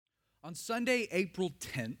On Sunday, April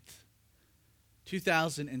 10th,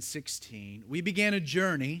 2016, we began a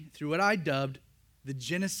journey through what I dubbed the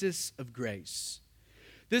Genesis of Grace.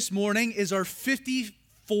 This morning is our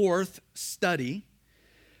 54th study,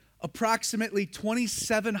 approximately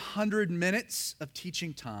 2,700 minutes of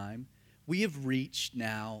teaching time. We have reached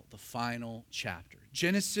now the final chapter,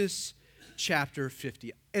 Genesis chapter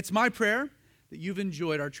 50. It's my prayer that you've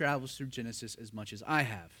enjoyed our travels through Genesis as much as I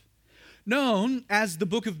have. Known as the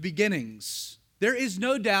Book of Beginnings, there is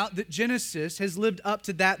no doubt that Genesis has lived up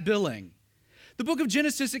to that billing. The book of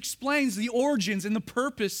Genesis explains the origins and the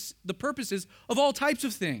purposes of all types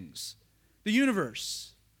of things. The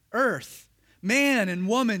universe, earth, man and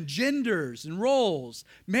woman, genders and roles,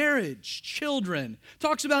 marriage, children.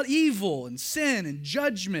 Talks about evil and sin and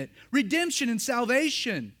judgment, redemption and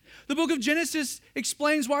salvation. The book of Genesis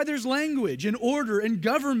explains why there's language and order and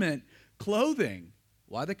government, clothing,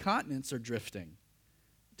 why the continents are drifting.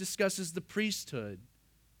 It discusses the priesthood,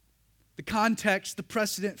 the context, the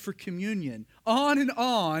precedent for communion. On and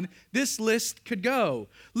on this list could go.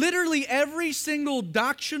 Literally every single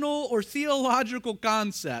doctrinal or theological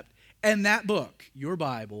concept in that book, your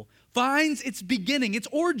Bible, finds its beginning, its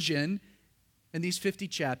origin in these 50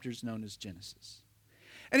 chapters known as Genesis.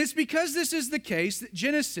 And it's because this is the case that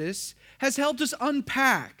Genesis has helped us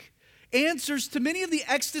unpack answers to many of the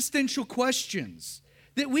existential questions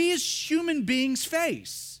that we as human beings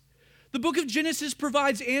face. The book of Genesis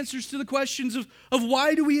provides answers to the questions of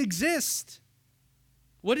why do we exist?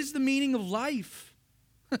 What is the meaning of life?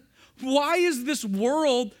 Why is this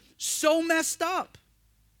world so messed up?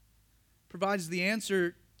 Provides the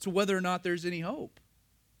answer to whether or not there's any hope.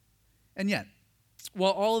 And yet,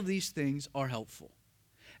 while all of these things are helpful,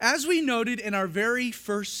 as we noted in our very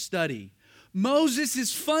first study,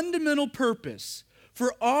 Moses' fundamental purpose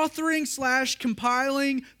for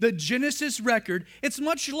authoring/compiling the Genesis record, it's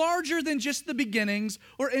much larger than just the beginnings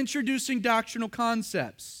or introducing doctrinal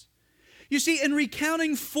concepts. You see, in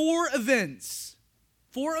recounting four events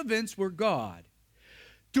where God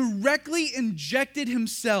directly injected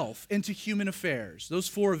himself into human affairs. Those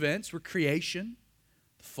four events were creation,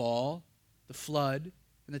 the fall, the flood,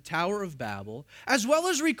 and the Tower of Babel, as well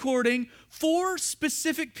as recording four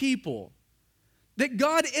specific people that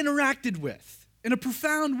God interacted with in a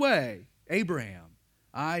profound way: Abraham,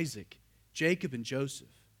 Isaac, Jacob, and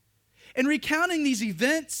Joseph. In recounting these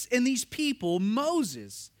events and these people,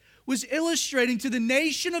 Moses was illustrating to the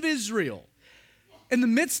nation of Israel, in the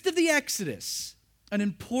midst of the Exodus, an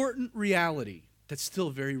important reality that's still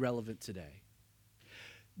very relevant today.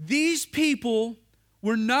 These people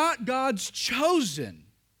were not God's chosen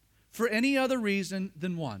for any other reason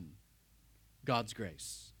than one: God's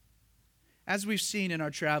grace. As we've seen in our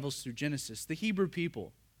travels through Genesis, the Hebrew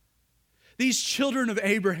people, these children of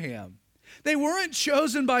Abraham, they weren't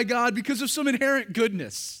chosen by God because of some inherent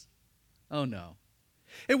goodness. Oh no.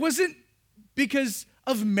 It wasn't because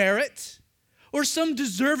of merit or some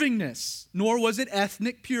deservingness, nor was it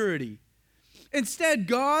ethnic purity. Instead,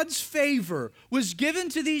 God's favor was given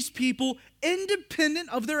to these people independent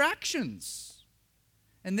of their actions.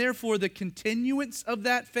 And therefore, the continuance of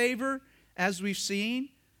that favor, as we've seen,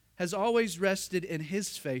 has always rested in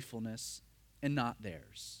His faithfulness and not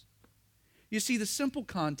theirs. You see, this simple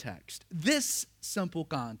context,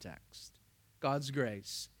 God's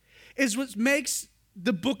grace, is what makes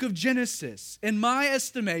the book of Genesis, in my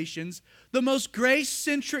estimations, the most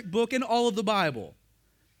grace-centric book in all of the Bible.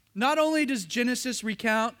 Not only does Genesis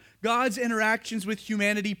recount God's interactions with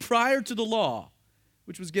humanity prior to the law,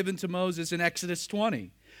 which was given to Moses in Exodus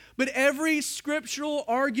 20, but every scriptural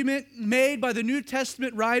argument made by the New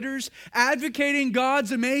Testament writers advocating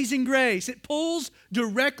God's amazing grace, it pulls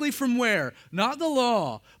directly from where? Not the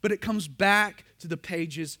law, but it comes back to the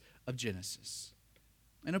pages of Genesis.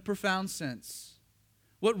 In a profound sense,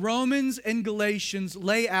 what Romans and Galatians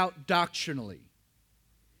lay out doctrinally,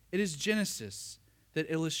 it is Genesis that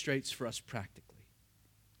illustrates for us practically.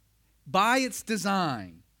 By its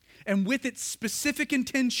design and with its specific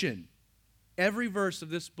intention, every verse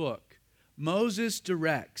of this book, Moses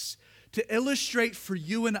directs to illustrate for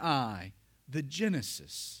you and I the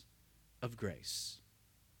Genesis of grace.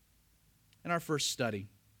 In our first study,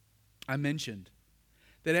 I mentioned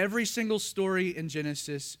that every single story in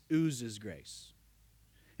Genesis oozes grace.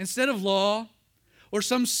 Instead of law or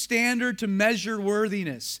some standard to measure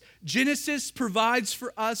worthiness, Genesis provides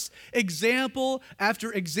for us example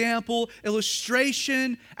after example,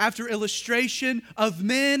 illustration after illustration of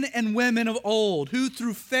men and women of old who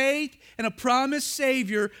through faith in a promised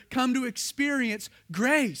Savior come to experience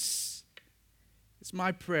grace. It's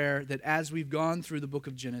my prayer that as we've gone through the book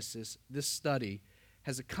of Genesis, this study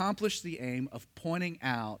has accomplished the aim of pointing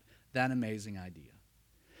out that amazing idea.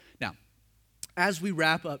 Now, as we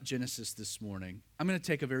wrap up Genesis this morning, I'm going to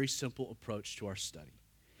take a very simple approach to our study.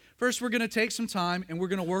 First, we're going to take some time and we're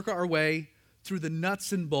going to work our way through the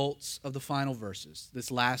nuts and bolts of the final verses,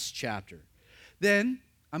 this last chapter. Then,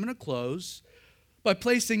 I'm going to close by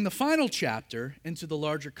placing the final chapter into the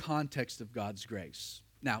larger context of God's grace.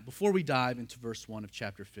 Now, before we dive into verse 1 of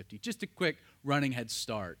chapter 50, just a quick running head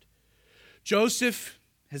start. Joseph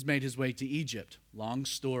has made his way to Egypt. Long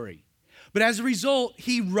story. But as a result,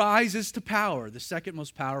 he rises to power, the second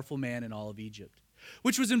most powerful man in all of Egypt,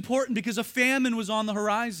 which was important because a famine was on the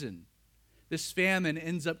horizon. This famine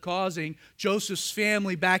ends up causing Joseph's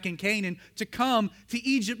family back in Canaan to come to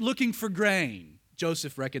Egypt looking for grain.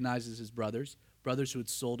 Joseph recognizes his brothers who had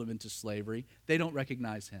sold him into slavery. They don't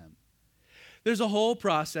recognize him. There's a whole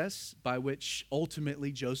process by which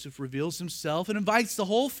ultimately Joseph reveals himself and invites the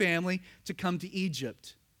whole family to come to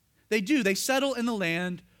Egypt. They do. They settle in the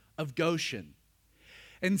land of Goshen.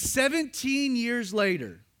 And 17 years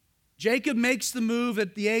later, Jacob makes the move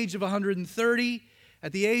at the age of 130.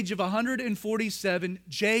 At the age of 147,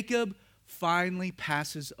 Jacob finally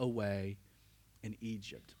passes away in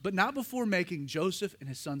Egypt. But not before making Joseph and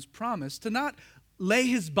his sons promise to not lay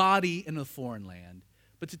his body in a foreign land,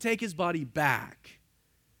 but to take his body back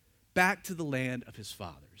to the land of his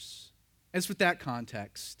fathers. As with that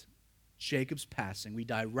context, Jacob's passing, we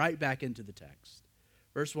dive right back into the text.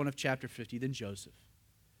 Verse 1 of chapter 50, then Joseph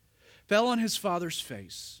fell on his father's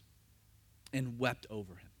face and wept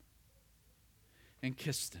over him and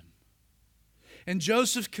kissed him. And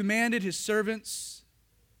Joseph commanded his servants,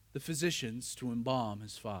 the physicians, to embalm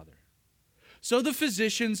his father. So the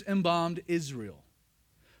physicians embalmed Israel.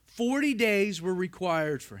 40 days were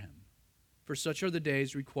required for him, for such are the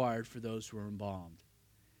days required for those who are embalmed.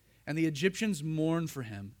 And the Egyptians mourned for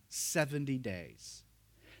him 70 days.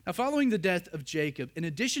 Now, following the death of Jacob, in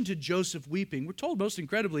addition to Joseph weeping, we're told most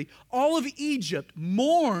incredibly, all of Egypt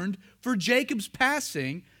mourned for Jacob's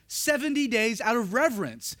passing 70 days out of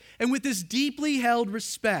reverence and with this deeply held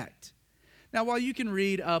respect. Now, while you can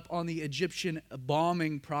read up on the Egyptian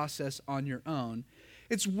embalming process on your own,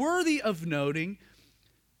 it's worthy of noting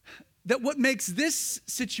that what makes this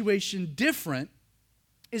situation different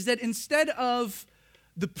is that instead of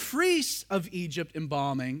the priests of Egypt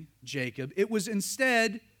embalming Jacob, it was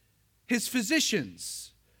instead his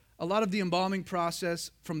physicians. A lot of the embalming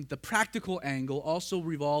process from the practical angle also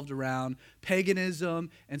revolved around paganism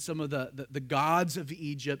and some of the gods of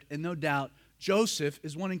Egypt, and no doubt Joseph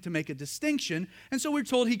is wanting to make a distinction, and so we're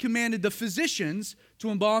told he commanded the physicians to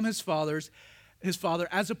embalm his father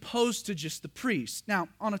as opposed to just the priests. Now,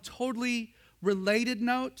 on a totally related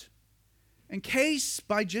note, in case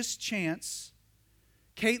by just chance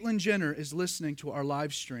Caitlyn Jenner is listening to our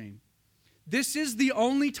live stream, this is the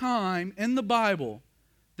only time in the Bible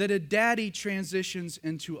that a daddy transitions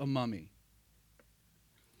into a mummy.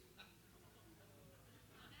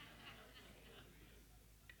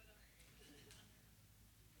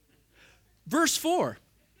 Verse 4.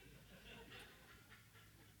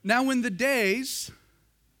 Now when the days,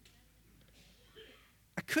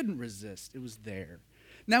 I couldn't resist, it was there.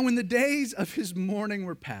 Now when the days of his mourning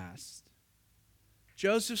were past,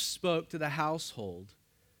 Joseph spoke to the household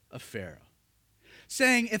of Pharaoh,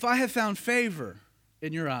 saying, if I have found favor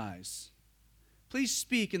in your eyes, please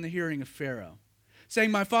speak in the hearing of Pharaoh, saying,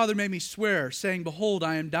 my father made me swear, saying, behold,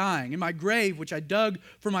 I am dying. In my grave, which I dug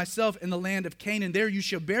for myself in the land of Canaan, there you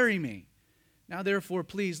shall bury me. Now therefore,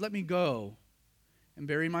 please let me go and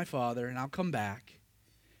bury my father, and I'll come back.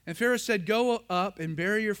 And Pharaoh said, go up and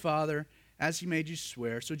bury your father as he made you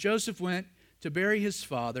swear. So Joseph went to bury his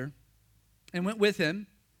father and went with him.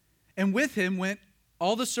 And with him went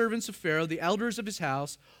all the servants of Pharaoh, the elders of his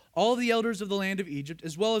house, all the elders of the land of Egypt,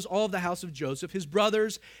 as well as all of the house of Joseph, his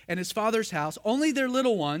brothers and his father's house. Only their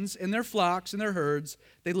little ones and their flocks and their herds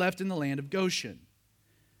they left in the land of Goshen.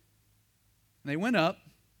 And they went up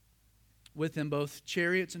with him both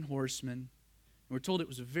chariots and horsemen. And we're told it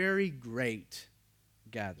was a very great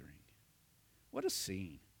gathering. What a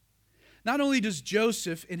scene. Not only does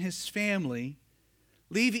Joseph and his family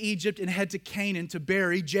leave Egypt and head to Canaan to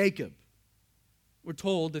bury Jacob, we're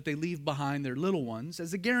told that they leave behind their little ones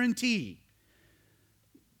as a guarantee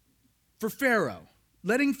for Pharaoh,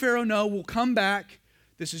 letting Pharaoh know we'll come back.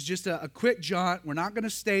 This is just a quick jaunt. We're not going to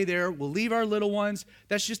stay there. We'll leave our little ones.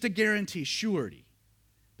 That's just a guarantee, surety.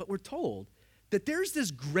 But we're told that there's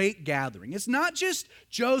this great gathering. It's not just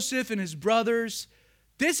Joseph and his brothers.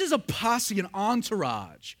 This is a posse, an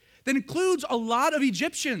entourage that includes a lot of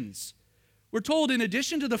Egyptians. We're told in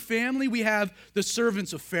addition to the family, we have the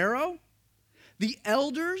servants of Pharaoh, the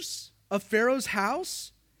elders of Pharaoh's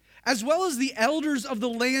house, as well as the elders of the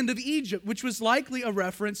land of Egypt, which was likely a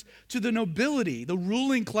reference to the nobility, the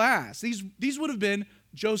ruling class. These would have been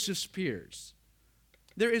Joseph's peers.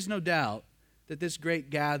 There is no doubt that this great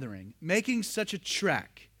gathering, making such a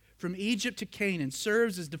trek from Egypt to Canaan,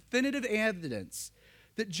 serves as definitive evidence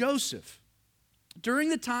that Joseph, during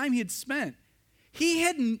the time he had spent, he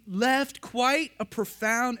had left quite a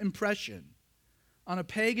profound impression on a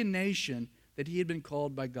pagan nation that he had been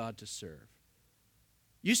called by God to serve.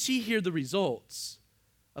 You see here the results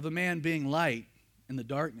of a man being light in the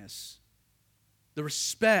darkness. The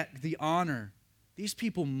respect, the honor. These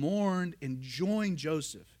people mourned and joined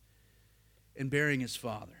Joseph in burying his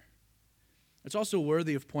father. It's also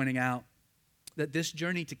worthy of pointing out that this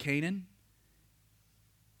journey to Canaan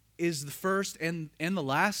is the first and the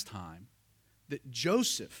last time that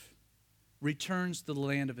Joseph returns to the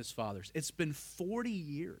land of his fathers. It's been 40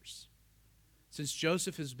 years since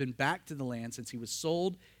Joseph has been back to the land, since he was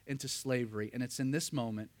sold into slavery, and it's in this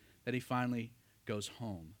moment that he finally goes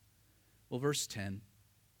home. Well, verse 10,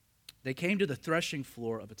 they came to the threshing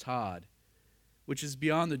floor of Atad, which is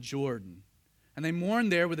beyond the Jordan, and they mourned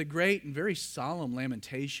there with a great and very solemn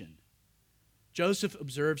lamentation. Joseph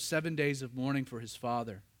observed 7 days of mourning for his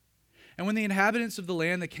father. And when the inhabitants of the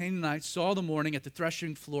land, the Canaanites, saw the mourning at the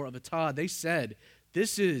threshing floor of Atad, they said,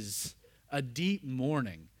 "This is a deep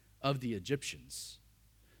mourning of the Egyptians."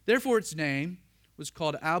 Therefore its name was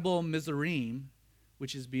called Abel Mizraim,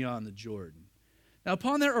 which is beyond the Jordan. Now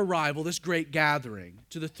upon their arrival, this great gathering,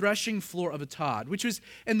 to the threshing floor of Atad, which was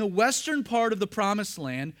in the western part of the promised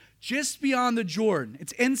land, just beyond the Jordan,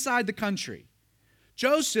 it's inside the country,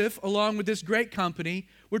 Joseph, along with this great company,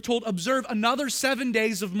 we're told, observe another 7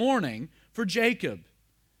 days of mourning for Jacob.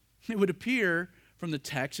 It would appear from the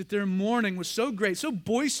text that their mourning was so great, so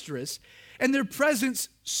boisterous, and their presence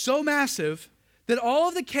so massive that all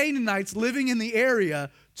of the Canaanites living in the area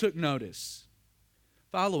took notice.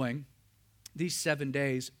 Following these 7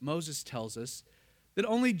 days, Moses tells us that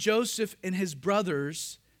only Joseph and his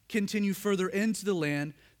brothers continue further into the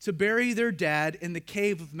land to bury their dad in the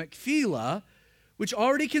cave of Machpelah, which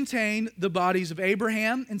already contained the bodies of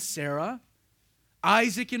Abraham and Sarah,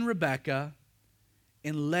 Isaac and Rebekah,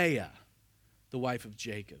 and Leah, the wife of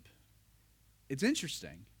Jacob. It's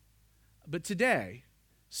interesting, but today,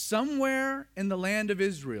 somewhere in the land of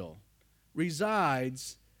Israel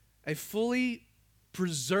resides a fully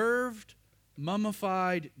preserved,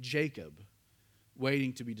 mummified Jacob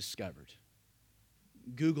waiting to be discovered.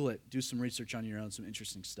 Google it, do some research on your own, some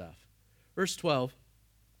interesting stuff. Verse 12,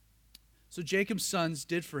 so Jacob's sons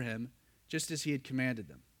did for him just as he had commanded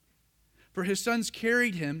them. For his sons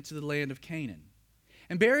carried him to the land of Canaan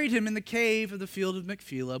and buried him in the cave of the field of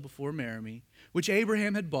Machpelah before Mamre, which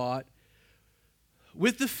Abraham had bought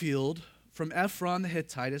with the field from Ephron the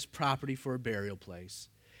Hittite as property for a burial place.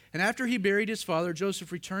 And after he buried his father,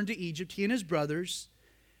 Joseph returned to Egypt, he and his brothers,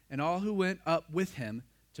 and all who went up with him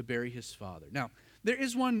to bury his father. Now, there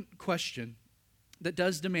is one question that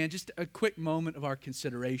does demand just a quick moment of our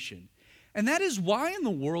consideration. And that is, why in the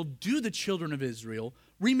world do the children of Israel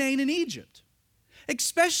remain in Egypt?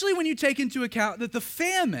 Especially when you take into account that the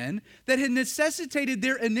famine that had necessitated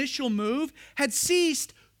their initial move had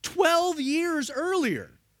ceased 12 years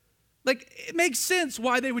earlier. Like, it makes sense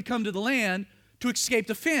why they would come to the land to escape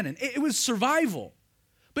the famine. It was survival.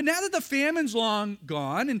 But now that the famine's long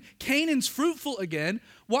gone and Canaan's fruitful again,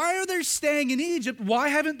 why are they staying in Egypt? Why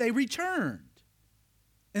haven't they returned?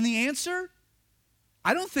 And the answer?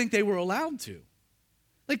 I don't think they were allowed to.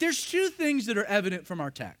 Like, there's two things that are evident from our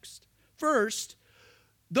text. First,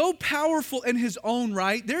 though powerful in his own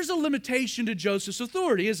right, there's a limitation to Joseph's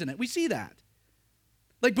authority, isn't it? We see that.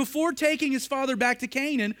 Like, before taking his father back to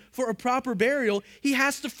Canaan for a proper burial, he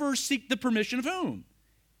has to first seek the permission of whom?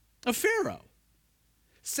 Of Pharaoh.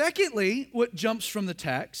 Secondly, what jumps from the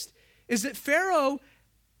text is that Pharaoh,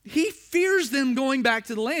 he fears them going back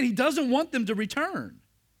to the land. He doesn't want them to return.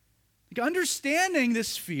 Like, understanding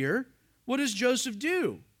this fear, what does Joseph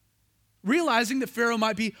do? Realizing that Pharaoh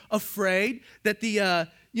might be afraid that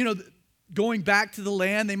going back to the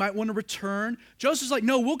land, they might want to return. Joseph's like,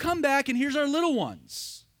 no, we'll come back, and here's our little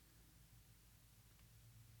ones.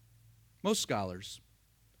 Most scholars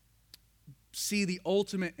see the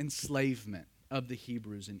ultimate enslavement of the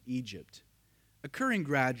Hebrews in Egypt occurring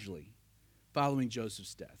gradually following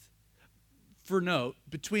Joseph's death. For note,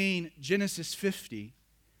 between Genesis 50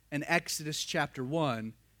 and Exodus chapter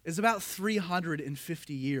 1 is about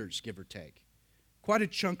 350 years, give or take. Quite a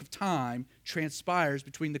chunk of time transpires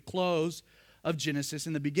between the close of Genesis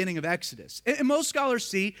and the beginning of Exodus. And most scholars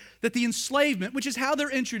see that the enslavement, which is how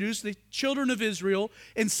they're introduced, the children of Israel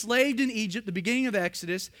enslaved in Egypt, the beginning of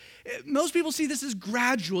Exodus, most people see this as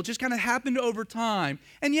gradual. It just kind of happened over time.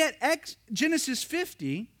 And yet Genesis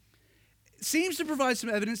 50 seems to provide some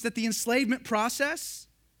evidence that the enslavement process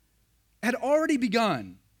had already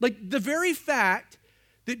begun. Like the very fact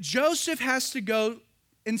that Joseph has to go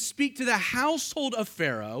and speak to the household of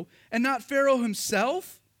Pharaoh and not Pharaoh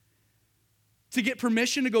himself to get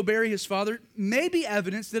permission to go bury his father may be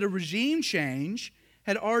evidence that a regime change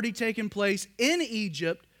had already taken place in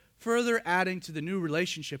Egypt, further adding to the new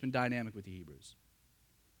relationship and dynamic with the Hebrews.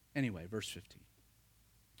 Anyway, verse 15.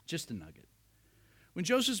 Just a nugget. When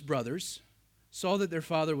Joseph's brothers saw that their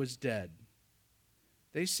father was dead,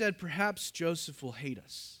 they said, "Perhaps Joseph will hate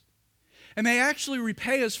us and may actually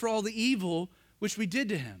repay us for all the evil which we did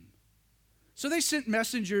to him." So they sent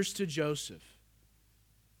messengers to Joseph,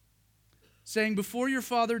 saying, "Before your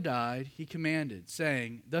father died, he commanded,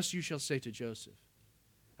 saying, 'Thus you shall say to Joseph,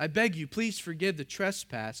 I beg you, please forgive the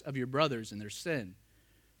trespass of your brothers and their sin,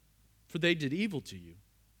 for they did evil to you.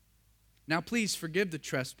 Now please forgive the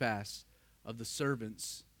trespass of the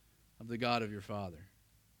servants of the God of your father.'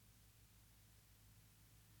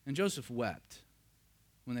 And Joseph wept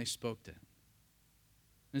when they spoke to him.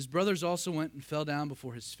 And his brothers also went and fell down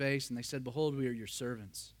before his face, and they said, 'Behold, we are your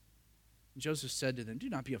servants.' And Joseph said to them, 'Do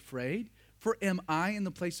not be afraid, for am I in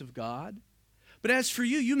the place of God? But as for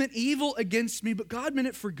you, you meant evil against me, but God meant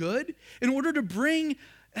it for good, in order to bring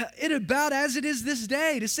it about as it is this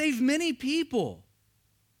day, to save many people.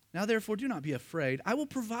 Now therefore, do not be afraid. I will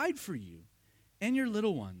provide for you and your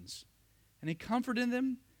little ones.' And he comforted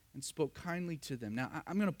them and spoke kindly to them." Now,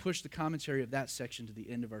 I'm going to push the commentary of that section to the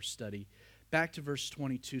end of our study. Back to verse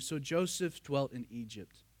 22. So Joseph dwelt in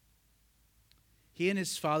Egypt, he and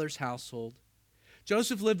his father's household.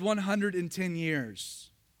 Joseph lived 110 years.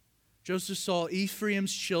 Joseph saw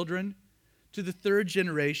Ephraim's children to the third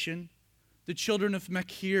generation. The children of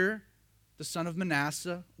Machir, the son of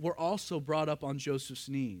Manasseh, were also brought up on Joseph's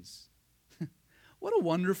knees. What a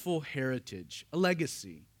wonderful heritage, a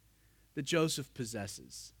legacy that Joseph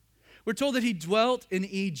possesses. We're told that he dwelt in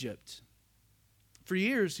Egypt. For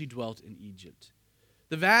years he dwelt in Egypt.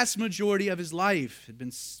 The vast majority of his life had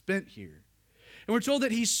been spent here. And we're told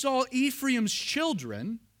that he saw Ephraim's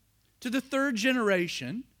children to the third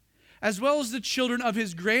generation, as well as the children of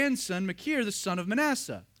his grandson, Machir, the son of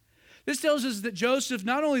Manasseh. This tells us that Joseph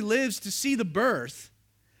not only lives to see the birth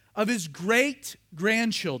of his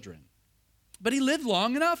great-grandchildren, but he lived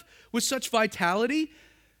long enough with such vitality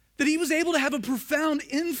that he was able to have a profound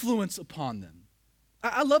influence upon them.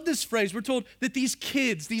 I love this phrase. We're told that these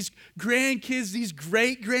kids, these grandkids, these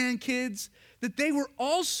great-grandkids, that they were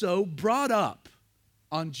also brought up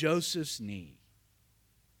on Joseph's knee.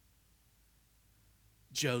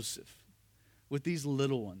 Joseph, with these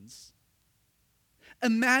little ones.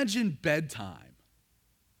 Imagine bedtime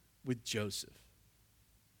with Joseph.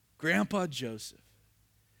 Grandpa Joseph.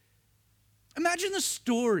 Imagine the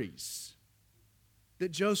stories that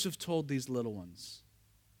Joseph told these little ones.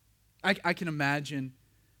 I can imagine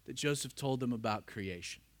that Joseph told them about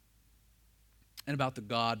creation and about the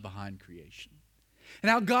God behind creation and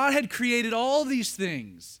how God had created all these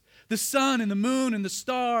things, the sun and the moon and the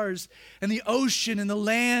stars and the ocean and the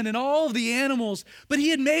land and all of the animals. But he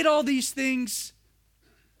had made all these things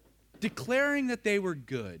declaring that they were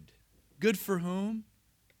good. Good for whom?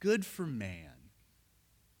 Good for man.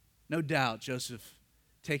 No doubt Joseph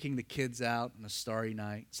taking the kids out on a starry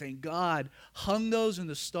night, saying, God hung those in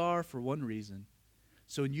the star for one reason,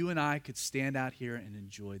 so you and I could stand out here and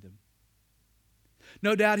enjoy them.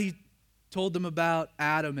 No doubt he told them about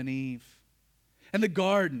Adam and Eve and the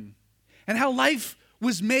garden and how life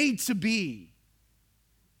was made to be.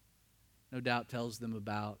 No doubt tells them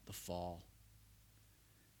about the fall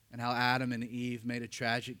and how Adam and Eve made a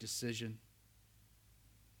tragic decision.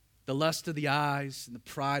 The lust of the eyes and the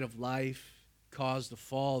pride of life caused a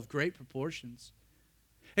fall of great proportions,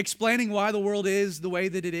 explaining why the world is the way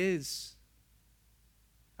that it is.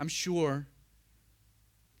 I'm sure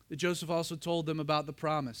that Joseph also told them about the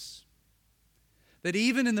promise that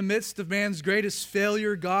even in the midst of man's greatest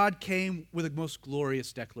failure, God came with a most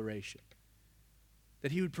glorious declaration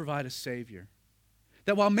that he would provide a Savior.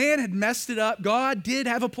 That while man had messed it up, God did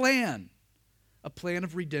have a plan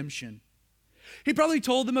of redemption. He probably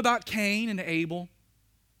told them about Cain and Abel,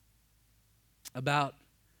 about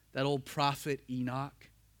that old prophet Enoch,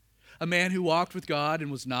 a man who walked with God and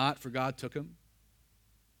was not, for God took him.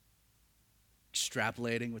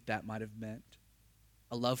 Extrapolating what that might have meant.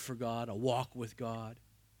 A love for God, a walk with God.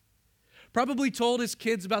 Probably told his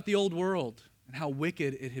kids about the old world and how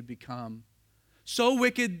wicked it had become so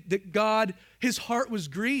wicked that God, his heart was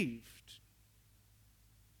grieved.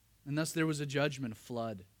 And thus there was a judgment, a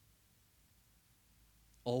flood.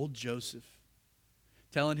 Old Joseph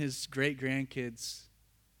telling his great-grandkids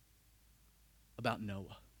about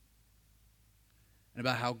Noah and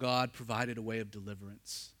about how God provided a way of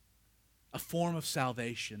deliverance, a form of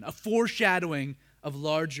salvation, a foreshadowing of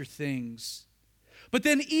larger things. But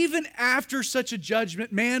then even after such a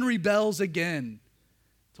judgment, man rebels again.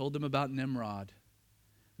 Told them about Nimrod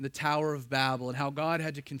and the Tower of Babel and how God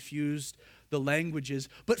had to confuse the languages.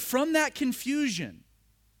 But from that confusion,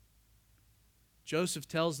 Joseph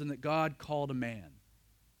tells them that God called a man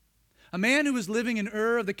who was living in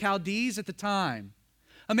Ur of the Chaldees at the time,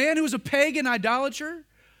 a man who was a pagan idolater,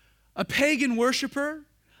 a pagan worshiper,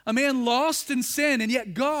 a man lost in sin, and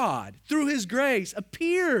yet God, through his grace,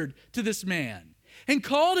 appeared to this man and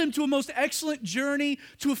called him to a most excellent journey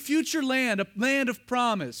to a future land, a land of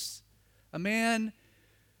promise, a man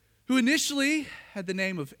who initially had the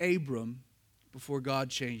name of Abram before God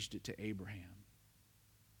changed it to Abraham.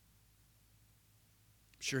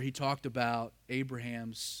 Sure, he talked about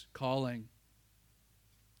Abraham's calling,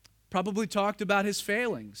 probably talked about his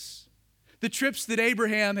failings, the trips that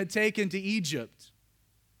Abraham had taken to Egypt,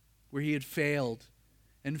 where he had failed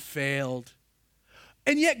and failed.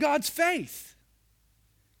 And yet God's faith,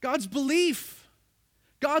 God's belief,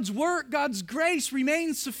 God's work, God's grace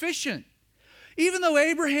remains sufficient. Even though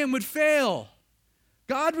Abraham would fail,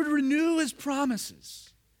 God would renew his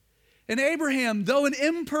promises. And Abraham, though an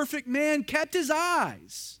imperfect man, kept his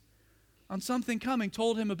eyes on something coming,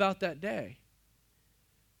 told him about that day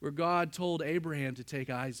where God told Abraham to take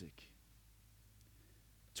Isaac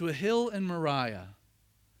to a hill in Moriah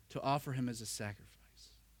to offer him as a sacrifice.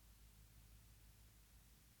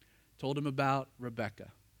 Told him about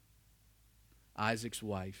Rebekah, Isaac's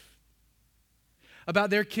wife, about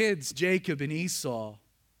their kids, Jacob and Esau,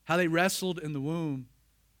 how they wrestled in the womb,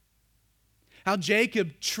 how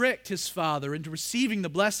Jacob tricked his father into receiving the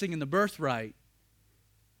blessing and the birthright,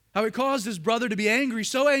 how it caused his brother to be angry,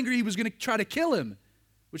 so angry he was going to try to kill him,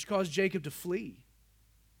 which caused Jacob to flee,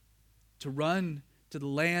 to run to the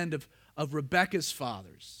land of Rebekah's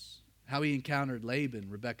fathers, how he encountered Laban,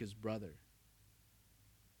 Rebekah's brother,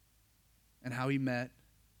 and how he met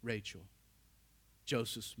Rachel,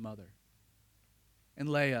 Joseph's mother, and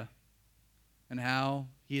Leah, and how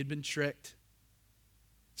he had been tricked.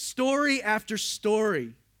 Story after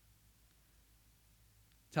story,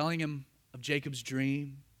 telling him of Jacob's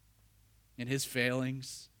dream and his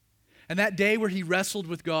failings, and that day where he wrestled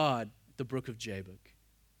with God at the brook of Jabbok.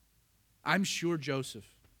 I'm sure Joseph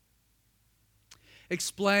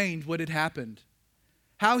explained what had happened,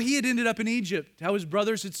 how he had ended up in Egypt, how his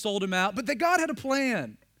brothers had sold him out, but that God had a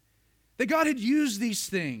plan, that God had used these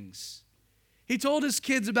things. He told his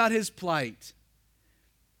kids about his plight,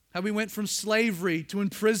 how he went from slavery to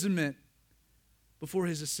imprisonment before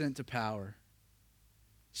his ascent to power.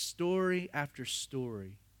 Story after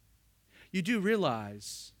story. You do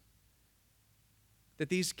realize that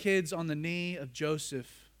these kids on the knee of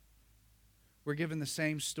Joseph were given the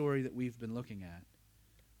same story that we've been looking at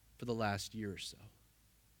for the last year or so.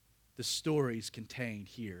 The stories contained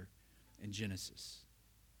here in Genesis.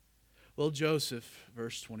 Well, Joseph,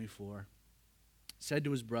 verse 24, said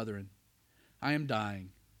to his brethren, I am dying,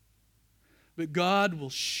 but God will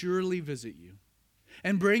surely visit you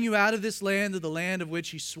and bring you out of this land to the land of which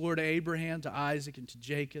he swore to Abraham, to Isaac, and to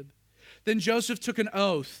Jacob. Then Joseph took an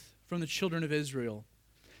oath from the children of Israel,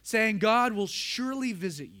 saying, God will surely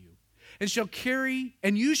visit you, and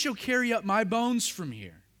you shall carry up my bones from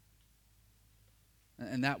here.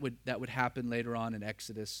 And that would happen later on in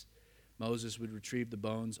Exodus. Moses would retrieve the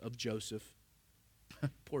bones of Joseph.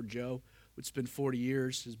 Poor Joe would spend 40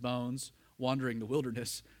 years, his bones, wandering the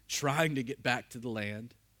wilderness, trying to get back to the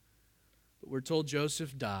land. But we're told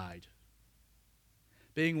Joseph died,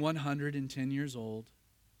 being 110 years old,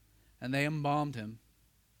 and they embalmed him,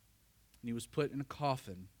 and he was put in a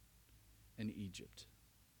coffin in Egypt.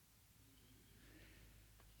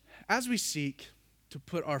 As we seek to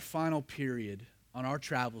put our final period on our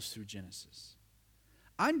travels through Genesis,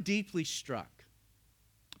 I'm deeply struck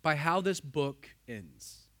by how this book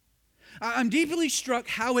ends. I'm deeply struck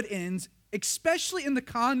how it ends, especially in the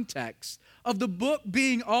context of the book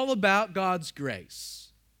being all about God's grace.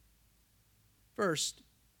 First,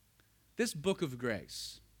 this book of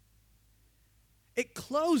grace, it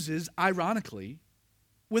closes, ironically,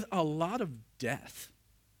 with a lot of death,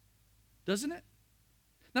 doesn't it?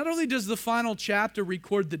 Not only does the final chapter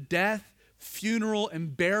record the death, funeral,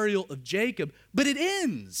 and burial of Jacob, but it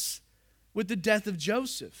ends with the death of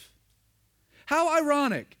Joseph. How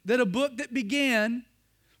ironic that a book that began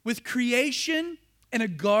with creation and a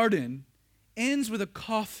garden ends with a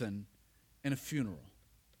coffin and a funeral.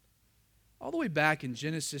 All the way back in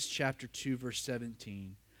Genesis chapter 2, verse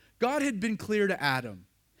 17, God had been clear to Adam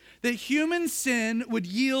that human sin would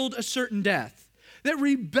yield a certain death, that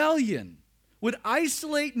rebellion would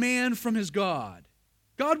isolate man from his God.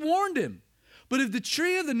 God warned him, "But of the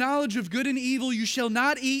tree of the knowledge of good and evil you shall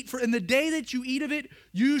not eat, for in the day that you eat of it,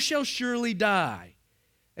 you shall surely die."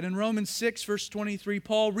 And in Romans 6, verse 23,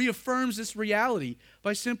 Paul reaffirms this reality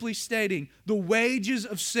by simply stating, "The wages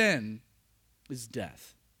of sin is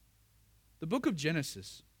death." The book of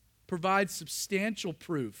Genesis provides substantial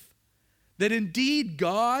proof that indeed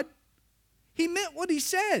God, He meant what He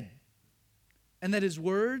said, and that His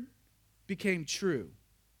word became true.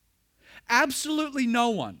 Absolutely no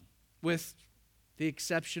one, with the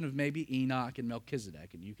exception of maybe Enoch and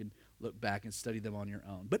Melchizedek, and you can look back and study them on your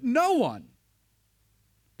own, but no one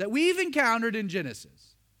that we've encountered in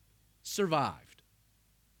Genesis survived.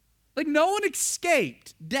 Like no one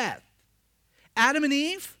escaped death. Adam and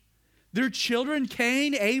Eve, their children,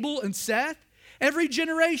 Cain, Abel, and Seth, every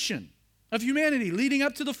generation of humanity leading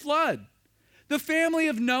up to the flood. The family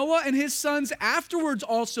of Noah and his sons afterwards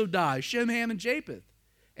also die, Shem, Ham, and Japheth.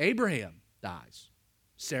 Abraham dies.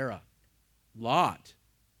 Sarah, Lot,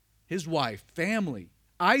 his wife, family.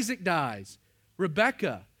 Isaac dies.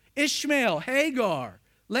 Rebekah, Ishmael, Hagar,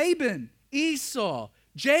 Laban, Esau,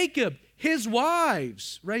 Jacob, his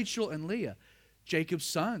wives, Rachel and Leah, Jacob's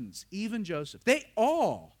sons, even Joseph. They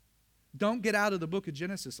all don't get out of the book of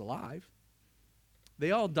Genesis alive.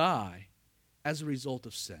 They all die as a result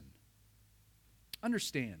of sin.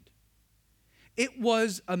 Understand, it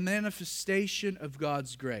was a manifestation of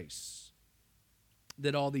God's grace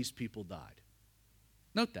that all these people died.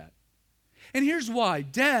 Note that. And here's why.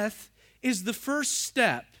 Death is the first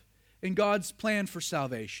step in God's plan for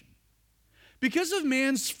salvation. Because of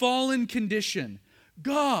man's fallen condition,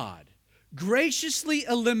 God graciously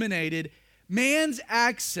eliminated man's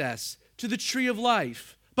access to the tree of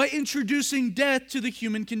life by introducing death to the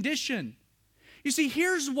human condition. You see,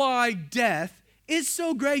 here's why death is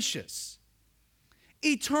so gracious.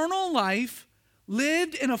 Eternal life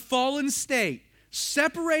lived in a fallen state,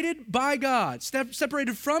 separated by God,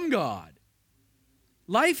 separated from God.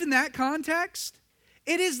 Life in that context,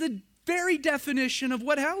 it is the very definition of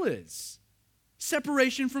what hell is.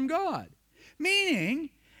 Separation from God. Meaning,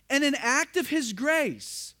 in an act of His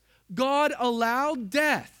grace, God allowed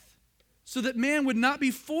death so that man would not be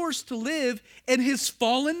forced to live in his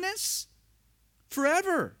fallenness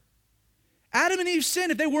forever. Adam and Eve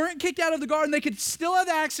sinned. If they weren't kicked out of the garden, they could still have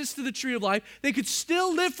access to the tree of life. They could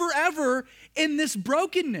still live forever in this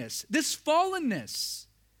brokenness, this fallenness.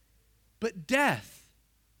 But death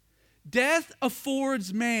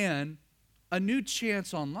affords man a new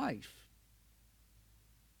chance on life.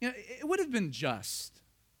 You know, it would have been just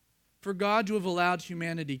for God to have allowed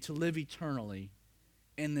humanity to live eternally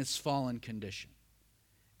in this fallen condition.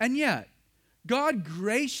 And yet, God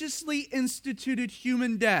graciously instituted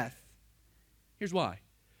human death. Here's why.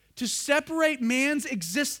 To separate man's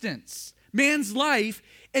existence, man's life,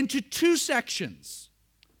 into two sections.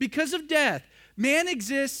 Because of death, man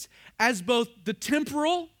exists as both the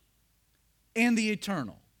temporal and the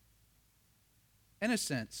eternal. In a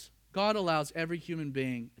sense, God allows every human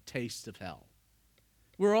being a taste of hell.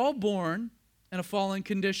 We're all born in a fallen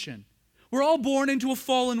condition. We're all born into a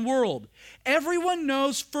fallen world. Everyone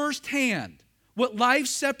knows firsthand what life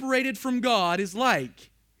separated from God is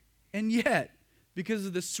like. And yet, because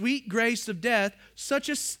of the sweet grace of death, such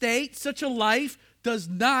a state, such a life does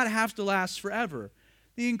not have to last forever.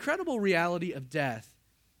 The incredible reality of death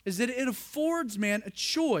is that it affords man a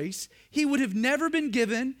choice he would have never been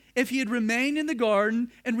given if he had remained in the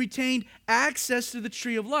garden and retained access to the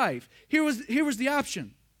tree of life. Here was the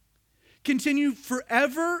option. Continue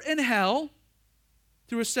forever in hell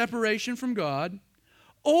through a separation from God,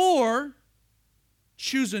 or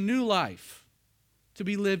choose a new life to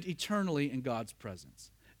be lived eternally in God's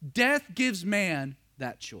presence. Death gives man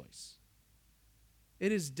that choice.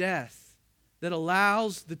 It is death that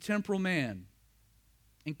allows the temporal man,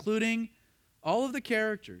 including all of the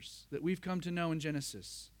characters that we've come to know in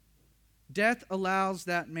Genesis. Death allows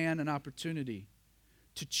that man an opportunity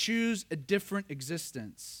to choose a different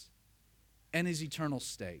existence and his eternal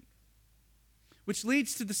state. Which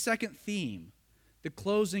leads to the second theme the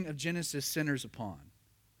closing of Genesis centers upon.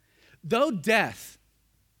 Though death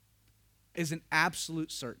is an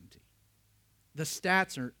absolute certainty, the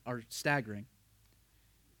stats are staggering.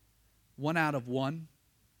 1 out of 1.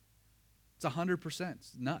 It's 100%.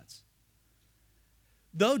 It's nuts.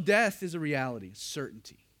 Though death is a reality, a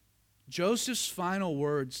certainty, Joseph's final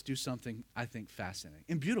words do something I think fascinating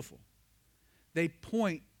and beautiful. They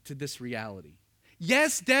point to this reality.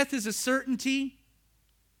 Yes, death is a certainty,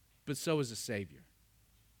 but so is a Savior.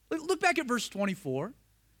 Look back at verse 24.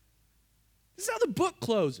 This is how the book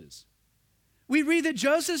closes. We read that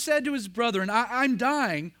Joseph said to his brethren, I'm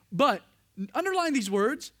dying, but, underline these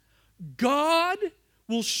words, God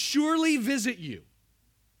will surely visit you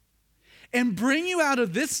and bring you out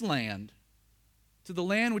of this land to the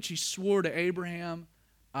land which he swore to Abraham,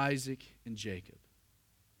 Isaac, and Jacob.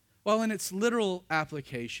 While in its literal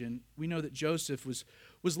application, we know that Joseph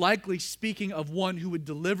was likely speaking of one who would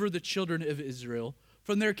deliver the children of Israel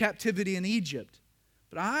from their captivity in Egypt.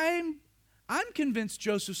 But I'm convinced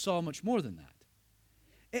Joseph saw much more than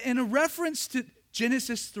that. In a reference to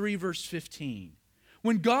Genesis 3, verse 15,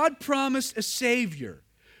 when God promised a Savior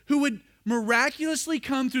who would miraculously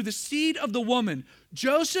come through the seed of the woman,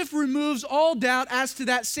 Joseph removes all doubt as to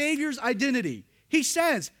that Savior's identity. He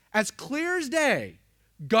says, as clear as day,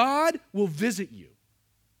 God will visit you.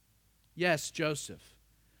 Yes, Joseph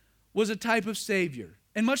was a type of Savior,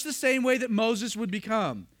 in much the same way that Moses would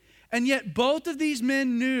become. And yet both of these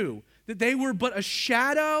men knew that they were but a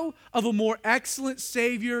shadow of a more excellent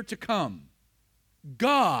Savior to come.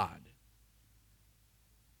 God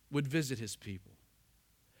would visit his people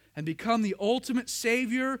and become the ultimate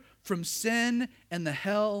Savior from sin and the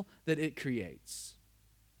hell that it creates.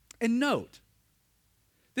 And note,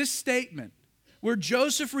 this statement where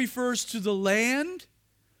Joseph refers to the land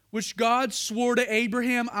which God swore to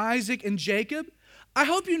Abraham, Isaac, and Jacob, I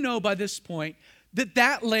hope you know by this point that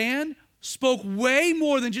that land spoke way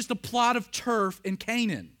more than just a plot of turf in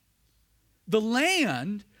Canaan. The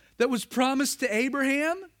land that was promised to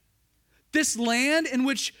Abraham, this land in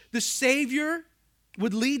which the Savior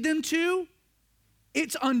would lead them to,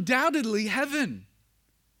 it's undoubtedly heaven.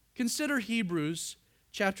 Consider Hebrews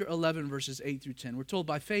chapter 11, verses 8 through 10. We're told,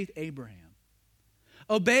 by faith, Abraham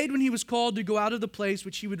obeyed when he was called to go out of the place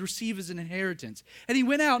which he would receive as an inheritance. And he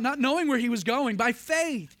went out not knowing where he was going. By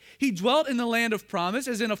faith, he dwelt in the land of promise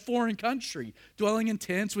as in a foreign country, dwelling in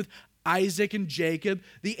tents with Isaac and Jacob,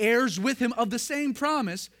 the heirs with him of the same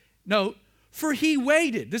promise. Note, for he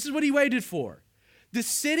waited. This is what he waited for. The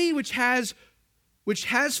city which has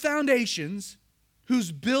foundations,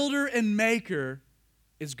 whose builder and maker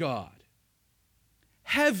is God.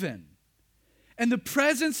 Heaven and the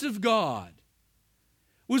presence of God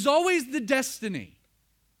was always the destiny.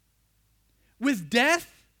 With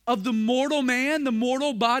death of the mortal man, the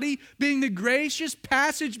mortal body, being the gracious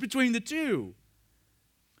passage between the two.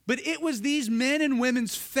 But it was these men and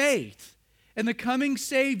women's faith in the coming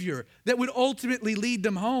Savior that would ultimately lead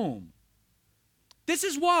them home. This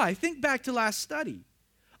is why, think back to last study.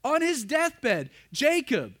 On his deathbed,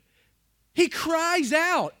 Jacob, he cries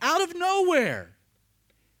out of nowhere.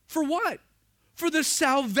 For what? For the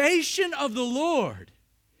salvation of the Lord.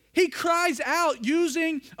 He cries out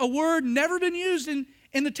using a word never been used in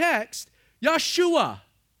the text, Yeshua,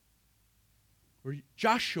 or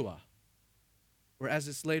Joshua, or as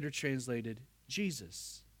it's later translated,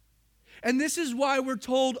 Jesus. And this is why we're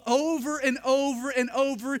told over and over and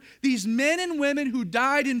over, these men and women who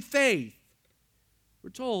died in faith, we're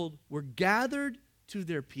told, were gathered to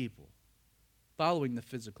their people following the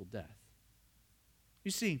physical death.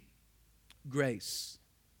 You see, grace.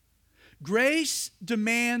 Grace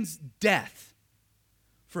demands death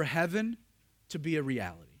for heaven to be a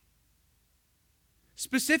reality.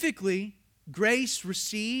 Specifically, grace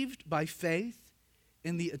received by faith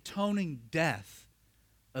in the atoning death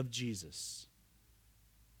of Jesus.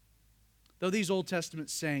 Though these Old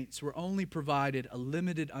Testament saints were only provided a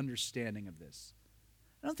limited understanding of this,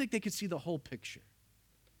 I don't think they could see the whole picture.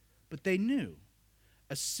 But they knew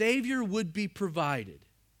a Savior would be provided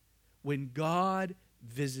when God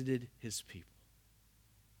visited his people.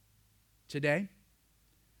 Today,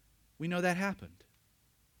 we know that happened.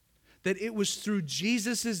 That it was through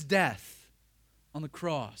Jesus' death on the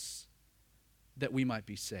cross that we might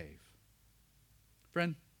be saved.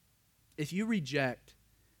 Friend, if you reject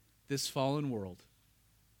this fallen world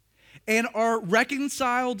and are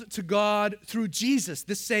reconciled to God through Jesus,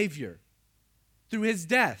 the Savior, through his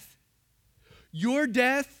death, your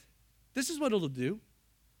death, this is what it'll do.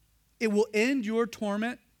 It will end your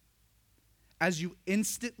torment as you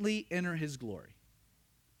instantly enter his glory.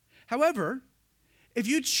 However, if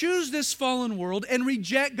you choose this fallen world and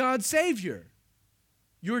reject God's Savior,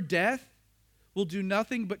 your death will do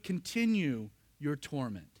nothing but continue your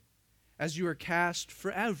torment as you are cast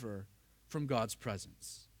forever from God's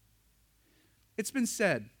presence. It's been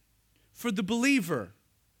said, for the believer,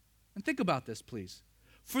 and think about this, please.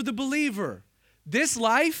 For the believer, this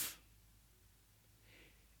life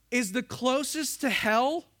is the closest to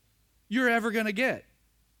hell you're ever going to get.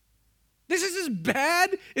 This is as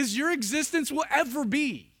bad as your existence will ever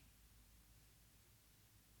be.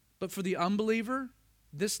 But for the unbeliever,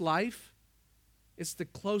 this life is the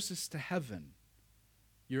closest to heaven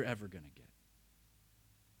you're ever going to get.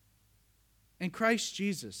 In Christ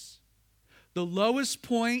Jesus, the lowest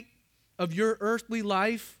point of your earthly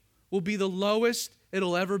life will be the lowest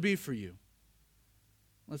it'll ever be for you.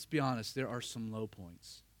 Let's be honest, there are some low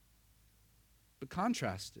points. But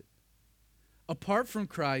contrast it. Apart from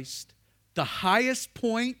Christ, the highest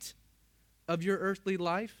point of your earthly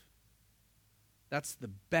life, that's the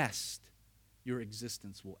best your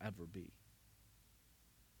existence will ever be.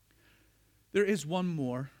 There is one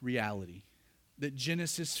more reality that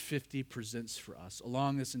Genesis 50 presents for us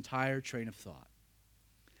along this entire train of thought.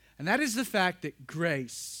 And that is the fact that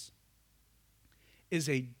grace is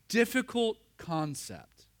a difficult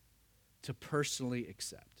concept to personally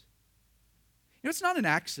accept. You know, it's not an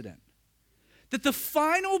accident that the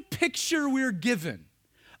final picture we're given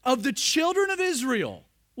of the children of Israel,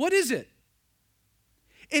 what is it?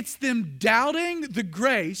 It's them doubting the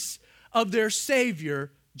grace of their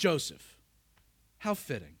Savior, Joseph. How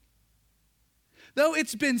fitting. Though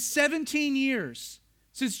it's been 17 years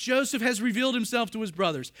since Joseph has revealed himself to his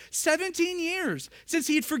brothers, 17 years since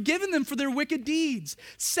he had forgiven them for their wicked deeds,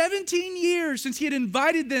 17 years since he had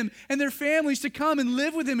invited them and their families to come and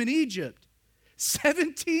live with him in Egypt,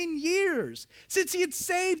 17 years since he had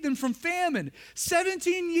saved them from famine,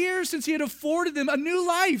 17 years since he had afforded them a new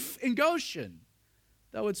life in Goshen.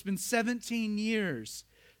 Though it's been 17 years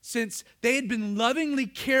since they had been lovingly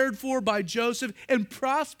cared for by Joseph and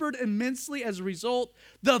prospered immensely as a result,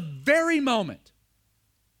 the very moment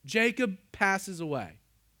Jacob passes away,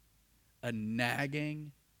 a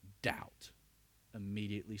nagging doubt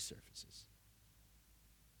immediately surfaces.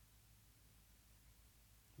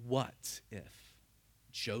 What if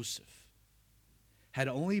Joseph had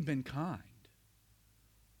only been kind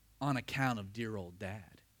on account of dear old dad?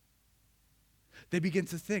 They begin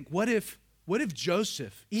to think, what if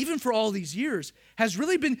Joseph, even for all these years, has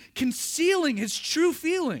really been concealing his true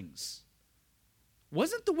feelings?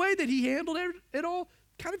 Wasn't the way that he handled it all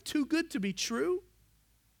kind of too good to be true?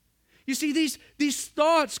 You see, these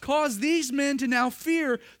thoughts cause these men to now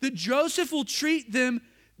fear that Joseph will treat them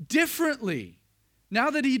differently now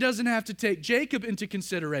that he doesn't have to take Jacob into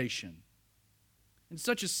consideration. In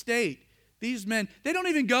such a state, these men, they don't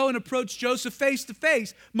even go and approach Joseph face to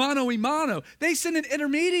face, mano a mano. They send an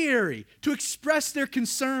intermediary to express their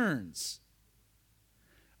concerns.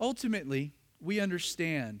 Ultimately, we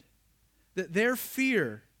understand that their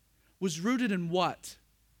fear was rooted in what?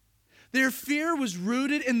 Their fear was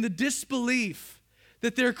rooted in the disbelief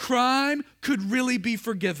that their crime could really be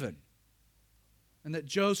forgiven and that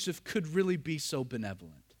Joseph could really be so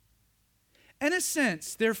benevolent. In a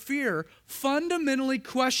sense, their fear fundamentally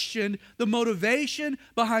questioned the motivation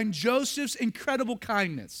behind Joseph's incredible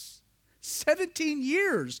kindness. 17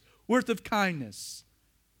 years worth of kindness.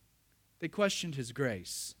 They questioned his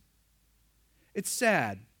grace. It's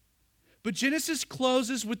sad, but Genesis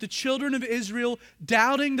closes with the children of Israel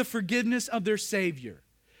doubting the forgiveness of their Savior.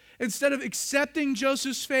 Instead of accepting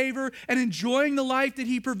Joseph's favor and enjoying the life that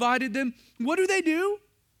he provided them, what do?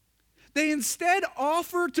 They instead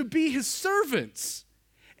offer to be his servants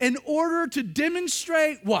in order to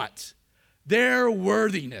demonstrate what? Their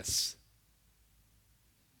worthiness.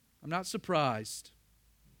 I'm not surprised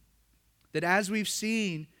that as we've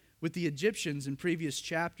seen with the Egyptians in previous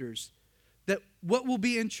chapters, that what will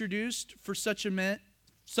be introduced for such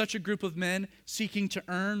a group of men seeking to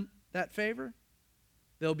earn that favor,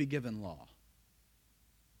 they'll be given law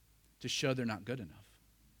to show they're not good enough.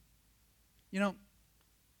 You know,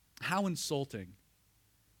 how insulting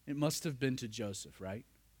it must have been to Joseph, right?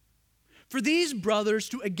 For these brothers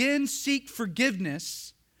to again seek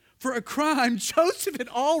forgiveness for a crime Joseph had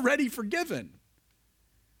already forgiven.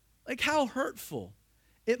 Like how hurtful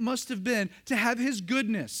it must have been to have his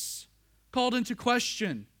goodness called into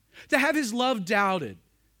question, to have his love doubted,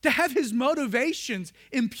 to have his motivations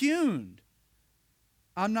impugned.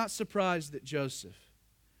 I'm not surprised that Joseph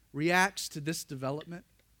reacts to this development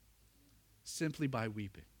simply by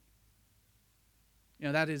weeping. You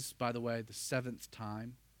know, that is, by the way, the 7th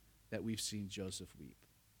time that we've seen Joseph weep.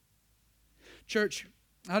 Church,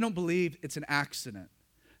 I don't believe it's an accident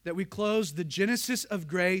that we close the Genesis of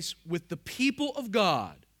grace with the people of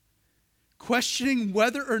God questioning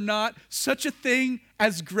whether or not such a thing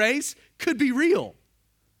as grace could be real.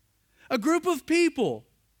 A group of people,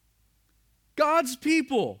 God's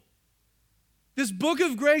people. This book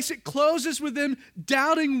of grace, it closes with them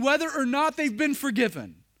doubting whether or not they've been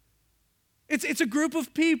forgiven. It's a group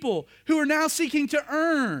of people who are now seeking to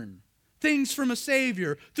earn things from a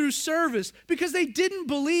Savior through service because they didn't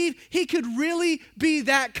believe he could really be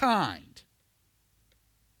that kind.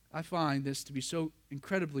 I find this to be so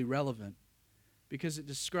incredibly relevant because it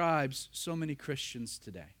describes so many Christians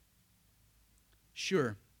today.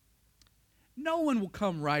 Sure, no one will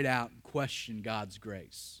come right out and question God's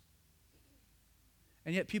grace.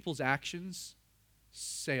 And yet people's actions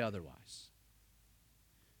say otherwise.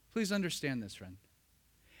 Please understand this, friend.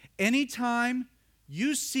 Anytime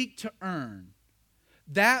you seek to earn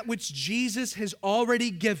that which Jesus has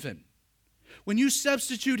already given, when you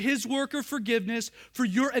substitute his work of forgiveness for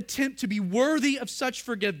your attempt to be worthy of such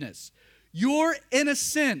forgiveness, you're, in a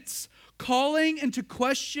sense, calling into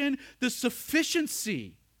question the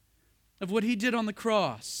sufficiency of what he did on the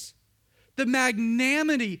cross, the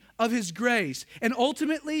magnanimity of his grace, and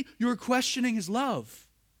ultimately, you're questioning his love.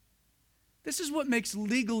 This is what makes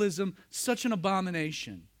legalism such an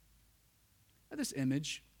abomination. I have this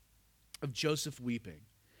image of Joseph weeping.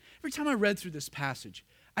 Every time I read through this passage,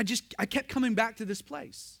 I kept coming back to this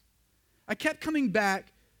place. I kept coming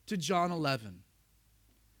back to John 11,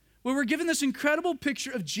 where we're given this incredible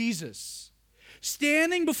picture of Jesus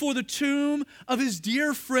standing before the tomb of his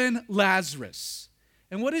dear friend Lazarus.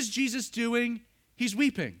 And what is Jesus doing? He's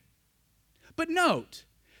weeping. But note,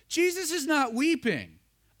 Jesus is not weeping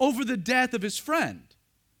over the death of his friend.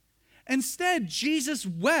 Instead, Jesus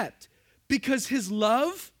wept because his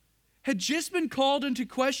love had just been called into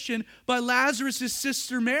question by Lazarus'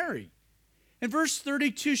 sister Mary. In verse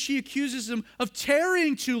 32, she accuses him of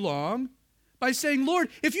tarrying too long by saying, "Lord,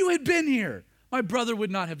 if you had been here, my brother would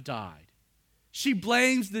not have died." She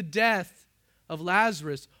blames the death of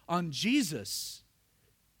Lazarus on Jesus.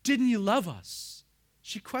 Didn't you love us?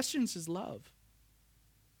 She questions his love.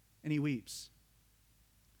 And he weeps.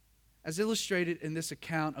 As illustrated in this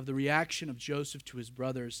account of the reaction of Joseph to his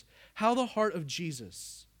brothers, how the heart of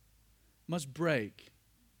Jesus must break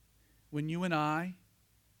when you and I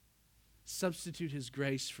substitute his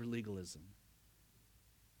grace for legalism,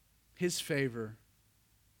 his favor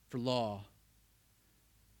for law.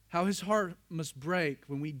 How his heart must break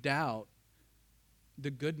when we doubt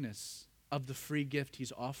the goodness of the free gift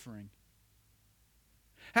he's offering.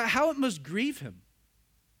 How it must grieve him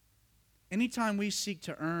anytime we seek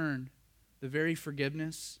to earn the very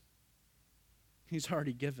forgiveness he's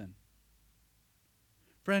already given.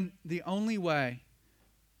 Friend, the only way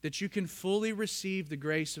that you can fully receive the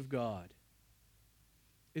grace of God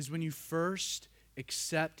is when you first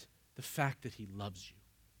accept the fact that he loves you.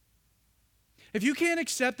 If you can't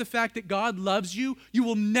accept the fact that God loves you, you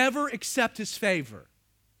will never accept his favor,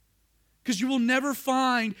 because you will never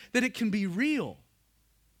find that it can be real.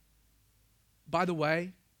 By the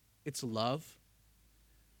way, it's love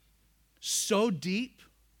so deep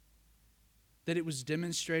that it was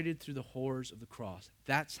demonstrated through the horrors of the cross.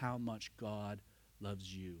 That's how much God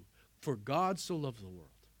loves you. For God so loved the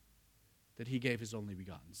world that he gave his only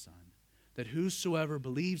begotten Son, that whosoever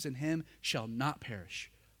believes in him shall not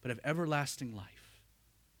perish, but have everlasting life.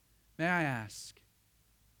 May I ask,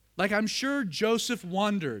 like I'm sure Joseph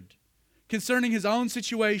wondered concerning his own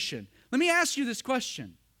situation, let me ask you this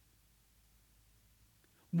question.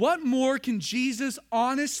 What more can Jesus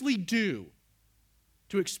honestly do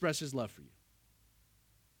to express his love for you?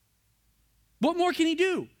 What more can he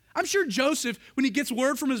do? I'm sure Joseph, when he gets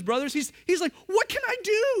word from his brothers, he's like, what can I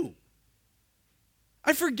do?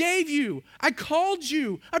 I forgave you. I called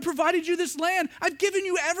you. I provided you this land. I've given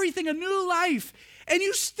you everything, a new life, and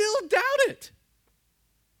you still doubt it.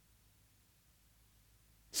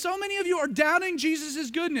 So many of you are doubting Jesus'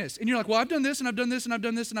 goodness. And you're like, well, I've done this, and I've done this, and I've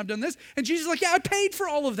done this, and I've done this. And Jesus is like, yeah, I paid for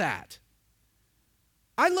all of that.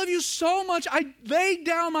 I love you so much, I laid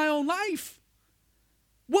down my own life.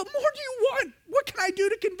 What more do you want? What can I do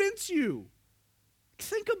to convince you?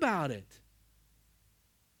 Think about it.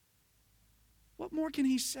 What more can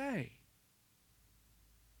he say?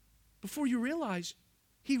 Before you realize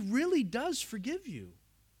he really does forgive you.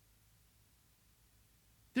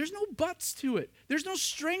 There's no buts to it. There's no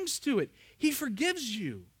strings to it. He forgives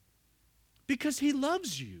you because he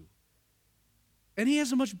loves you. And he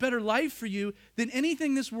has a much better life for you than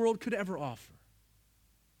anything this world could ever offer.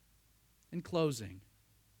 In closing,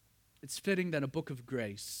 it's fitting that a book of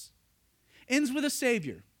grace ends with a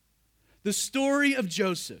Savior, the story of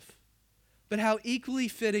Joseph. But how equally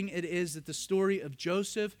fitting it is that the story of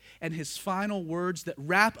Joseph and his final words that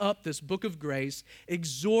wrap up this book of grace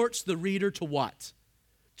exhorts the reader to what?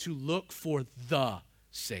 To look for the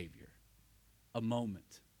Savior, a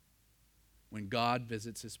moment when God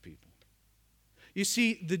visits his people. You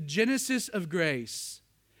see, the genesis of grace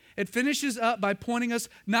it finishes up by pointing us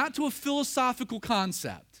not to a philosophical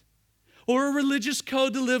concept or a religious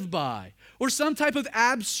code to live by or some type of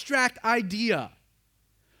abstract idea.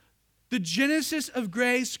 The Genesis of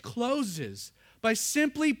grace closes by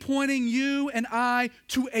simply pointing you and I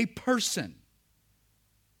to a person.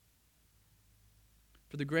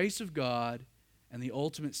 For the grace of God and the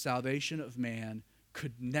ultimate salvation of man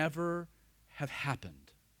could never have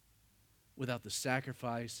happened without the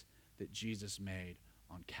sacrifice that Jesus made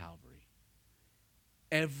on Calvary.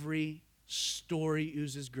 Every story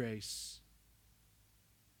uses grace,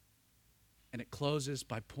 and it closes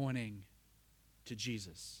by pointing to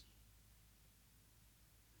Jesus.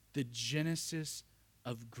 The Genesis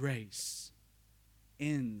of grace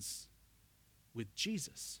ends with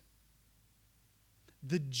Jesus.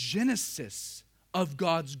 The Genesis of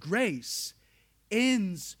God's grace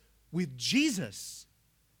ends with Jesus.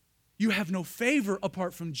 You have no favor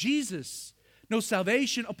apart from Jesus, no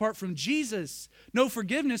salvation apart from Jesus, no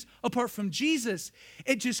forgiveness apart from Jesus.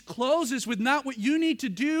 It just closes with not what you need to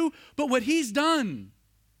do, but what He's done.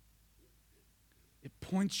 It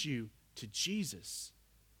points you to Jesus.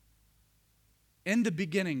 In the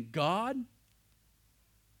beginning, God,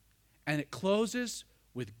 and it closes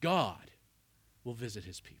with God will visit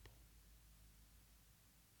His people.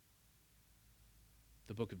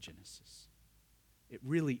 The book of Genesis. It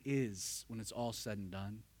really is, when it's all said and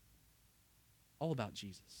done, all about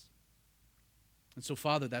Jesus. And so,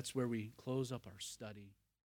 Father, that's where we close up our study.